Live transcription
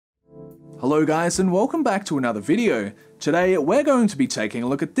Hello guys and welcome back to another video. Today we're going to be taking a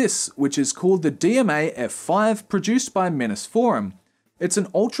look at this, which is called the DMAF5 produced by Minisforum. It's an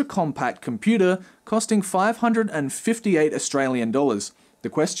ultra compact computer costing 558 Australian dollars. The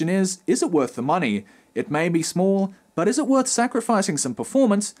question is it worth the money? It may be small, but is it worth sacrificing some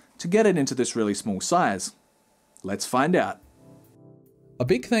performance to get it into this really small size? Let's find out. A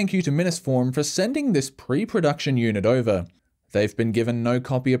big thank you to Minisforum for sending this pre-production unit over. They've been given no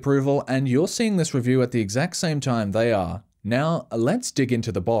copy approval and you're seeing this review at the exact same time they are. Now, let's dig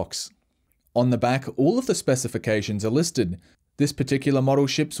into the box. On the back, all of the specifications are listed. This particular model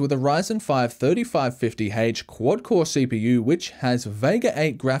ships with a Ryzen 5 3550H quad-core CPU which has Vega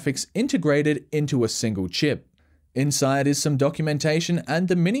 8 graphics integrated into a single chip. Inside is some documentation and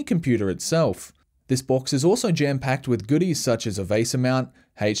the mini computer itself. This box is also jam-packed with goodies such as a VESA mount,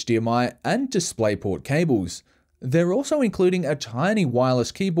 HDMI, and DisplayPort cables. They're also including a tiny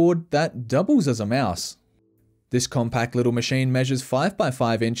wireless keyboard that doubles as a mouse. This compact little machine measures 5 by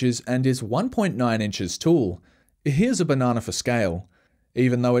 5 inches and is 1.9 inches tall. Here's a banana for scale.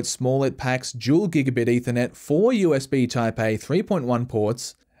 Even though it's small, it packs dual gigabit Ethernet, 4 USB Type-A 3.1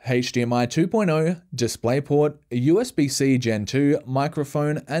 ports, HDMI 2.0, DisplayPort, a USB-C Gen 2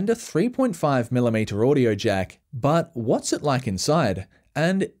 microphone, and a 3.5mm audio jack. But what's it like inside?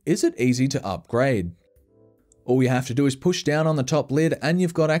 And is it easy to upgrade? All you have to do is push down on the top lid and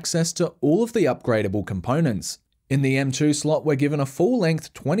you've got access to all of the upgradable components. In the M.2 slot, we're given a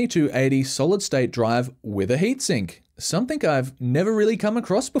full-length 2280 solid-state drive with a heatsink, something I've never really come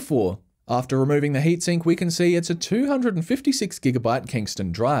across before. After removing the heatsink, we can see it's a 256GB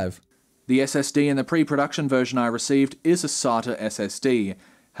Kingston drive. The SSD in the pre-production version I received is a SATA SSD.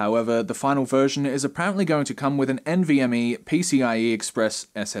 However, the final version is apparently going to come with an NVMe PCIe Express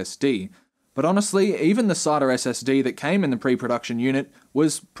SSD. But honestly, even the SATA SSD that came in the pre-production unit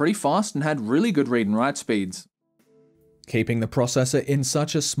was pretty fast and had really good read and write speeds. Keeping the processor in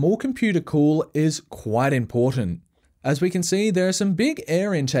such a small computer cool is quite important. As we can see, there are some big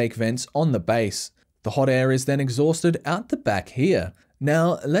air intake vents on the base. The hot air is then exhausted out the back here.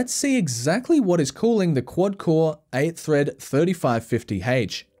 Now, let's see exactly what is cooling the quad-core 8-thread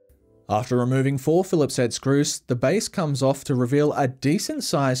 3550H. After removing 4 Phillips head screws, the base comes off to reveal a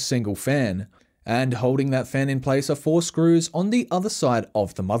decent-sized single fan. And holding that fan in place are 4 screws on the other side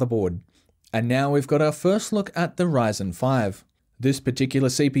of the motherboard. And now we've got our first look at the Ryzen 5. This particular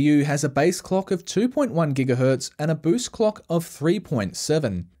CPU has a base clock of 2.1 GHz and a boost clock of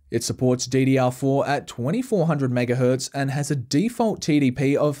 3.7. It supports DDR4 at 2400 MHz and has a default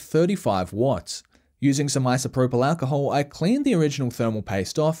TDP of 35 watts. Using some isopropyl alcohol, I cleaned the original thermal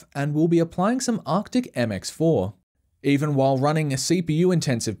paste off and will be applying some Arctic MX4. Even while running a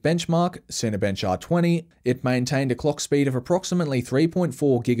CPU-intensive benchmark, Cinebench R20, it maintained a clock speed of approximately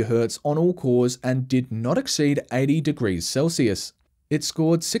 3.4 GHz on all cores and did not exceed 80 degrees Celsius. It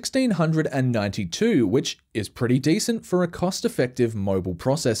scored 1692, which is pretty decent for a cost-effective mobile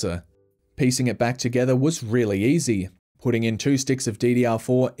processor. Piecing it back together was really easy. Putting in 2 sticks of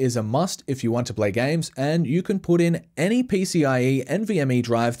DDR4 is a must if you want to play games, and you can put in any PCIe NVMe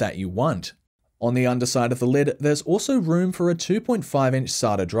drive that you want. On the underside of the lid, there's also room for a 2.5-inch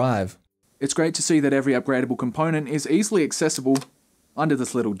SATA drive. It's great to see that every upgradable component is easily accessible under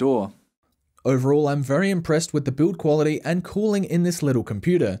this little door. Overall, I'm very impressed with the build quality and cooling in this little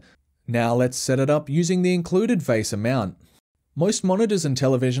computer. Now let's set it up using the included VESA mount. Most monitors and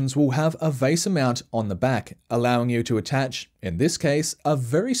televisions will have a VESA mount on the back, allowing you to attach, in this case, a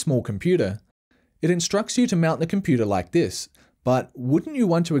very small computer. It instructs you to mount the computer like this, but wouldn't you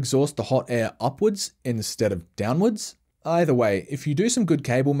want to exhaust the hot air upwards instead of downwards? Either way, if you do some good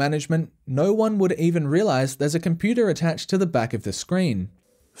cable management, no one would even realize there's a computer attached to the back of the screen.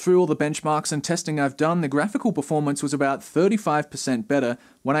 Through all the benchmarks and testing I've done, the graphical performance was about 35% better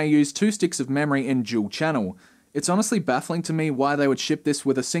when I used 2 sticks of memory in dual channel. It's honestly baffling to me why they would ship this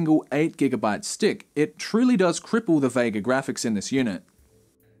with a single 8GB stick. It truly does cripple the Vega graphics in this unit.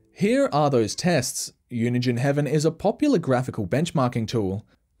 Here are those tests. Unigine Heaven is a popular graphical benchmarking tool.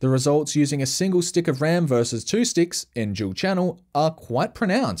 The results using a single stick of RAM versus 2 sticks in dual channel are quite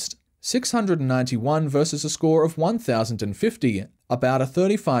pronounced. 691 versus a score of 1050, about a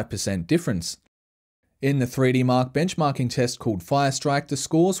 35% difference. In the 3D Mark benchmarking test called Firestrike, the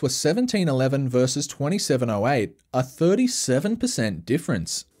scores were 1711 versus 2708, a 37%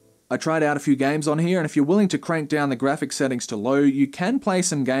 difference. I tried out a few games on here, and if you're willing to crank down the graphics settings to low, you can play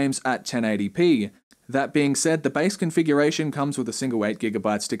some games at 1080p. That being said, the base configuration comes with a single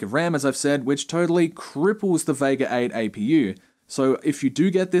 8GB stick of RAM, as I've said, which totally cripples the Vega 8 APU. So if you do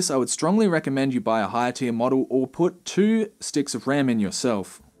get this, I would strongly recommend you buy a higher tier model or put 2 sticks of RAM in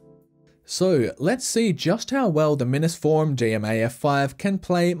yourself. So let's see just how well the Minisforum DMAF5 can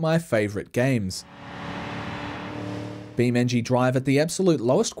play my favourite games. BeamNG Drive at the absolute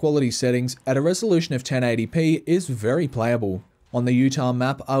lowest quality settings at a resolution of 1080p is very playable. On the Utah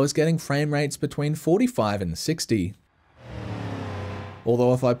map, I was getting frame rates between 45 and 60.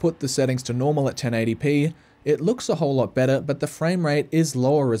 Although if I put the settings to normal at 1080p, it looks a whole lot better, but the frame rate is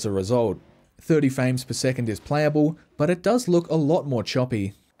lower as a result. 30 frames per second is playable, but it does look a lot more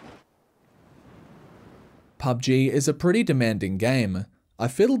choppy. PUBG is a pretty demanding game. I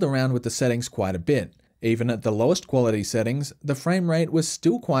fiddled around with the settings quite a bit. Even at the lowest quality settings, the frame rate was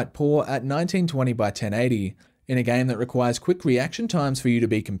still quite poor at 1920 by 1080. In a game that requires quick reaction times for you to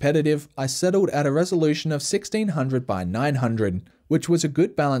be competitive, I settled at a resolution of 1600 by 900, which was a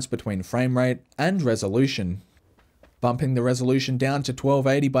good balance between frame rate and resolution. Bumping the resolution down to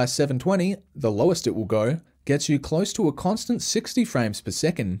 1280 by 720, the lowest it will go, gets you close to a constant 60 frames per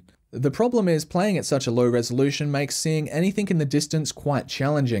second. The problem is playing at such a low resolution makes seeing anything in the distance quite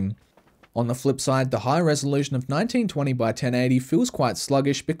challenging. On the flip side, the high resolution of 1920 by 1080 feels quite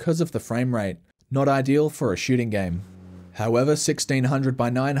sluggish because of the frame rate. Not ideal for a shooting game. However, 1600 by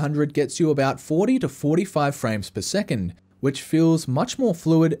 900 gets you about 40 to 45 frames per second, which feels much more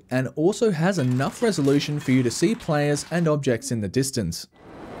fluid and also has enough resolution for you to see players and objects in the distance.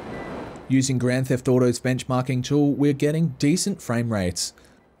 Using Grand Theft Auto's benchmarking tool, we're getting decent frame rates.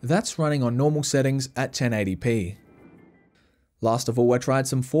 That's running on normal settings at 1080p. Last of all, I tried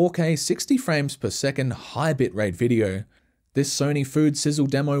some 4K 60 frames per second high bitrate video. This Sony Food Sizzle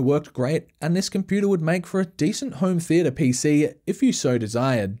demo worked great, and this computer would make for a decent home theater PC if you so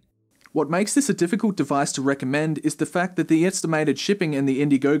desired. What makes this a difficult device to recommend is the fact that the estimated shipping in the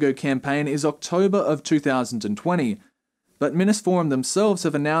Indiegogo campaign is October of 2020. But Minisforum themselves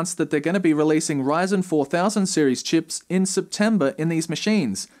have announced that they're going to be releasing Ryzen 4000 series chips in September in these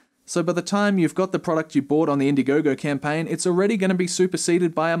machines. So by the time you've got the product you bought on the Indiegogo campaign, it's already going to be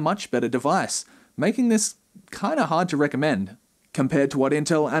superseded by a much better device, making this kinda hard to recommend. Compared to what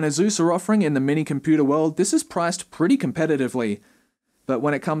Intel and Asus are offering in the mini computer world, this is priced pretty competitively. But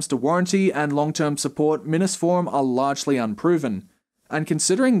when it comes to warranty and long-term support, Minisforum are largely unproven. And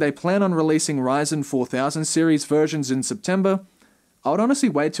considering they plan on releasing Ryzen 4000 series versions in September, I would honestly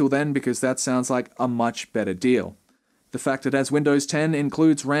wait till then because that sounds like a much better deal. The fact it has Windows 10,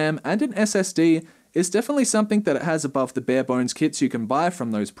 includes RAM and an SSD, is definitely something that it has above the bare bones kits you can buy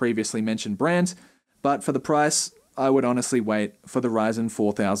from those previously mentioned brands, but for the price, I would honestly wait for the Ryzen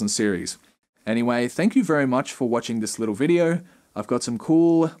 4000 series. Anyway, thank you very much for watching this little video. I've got some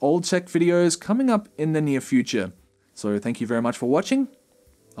cool old tech videos coming up in the near future. So thank you very much for watching.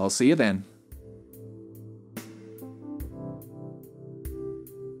 I'll see you then.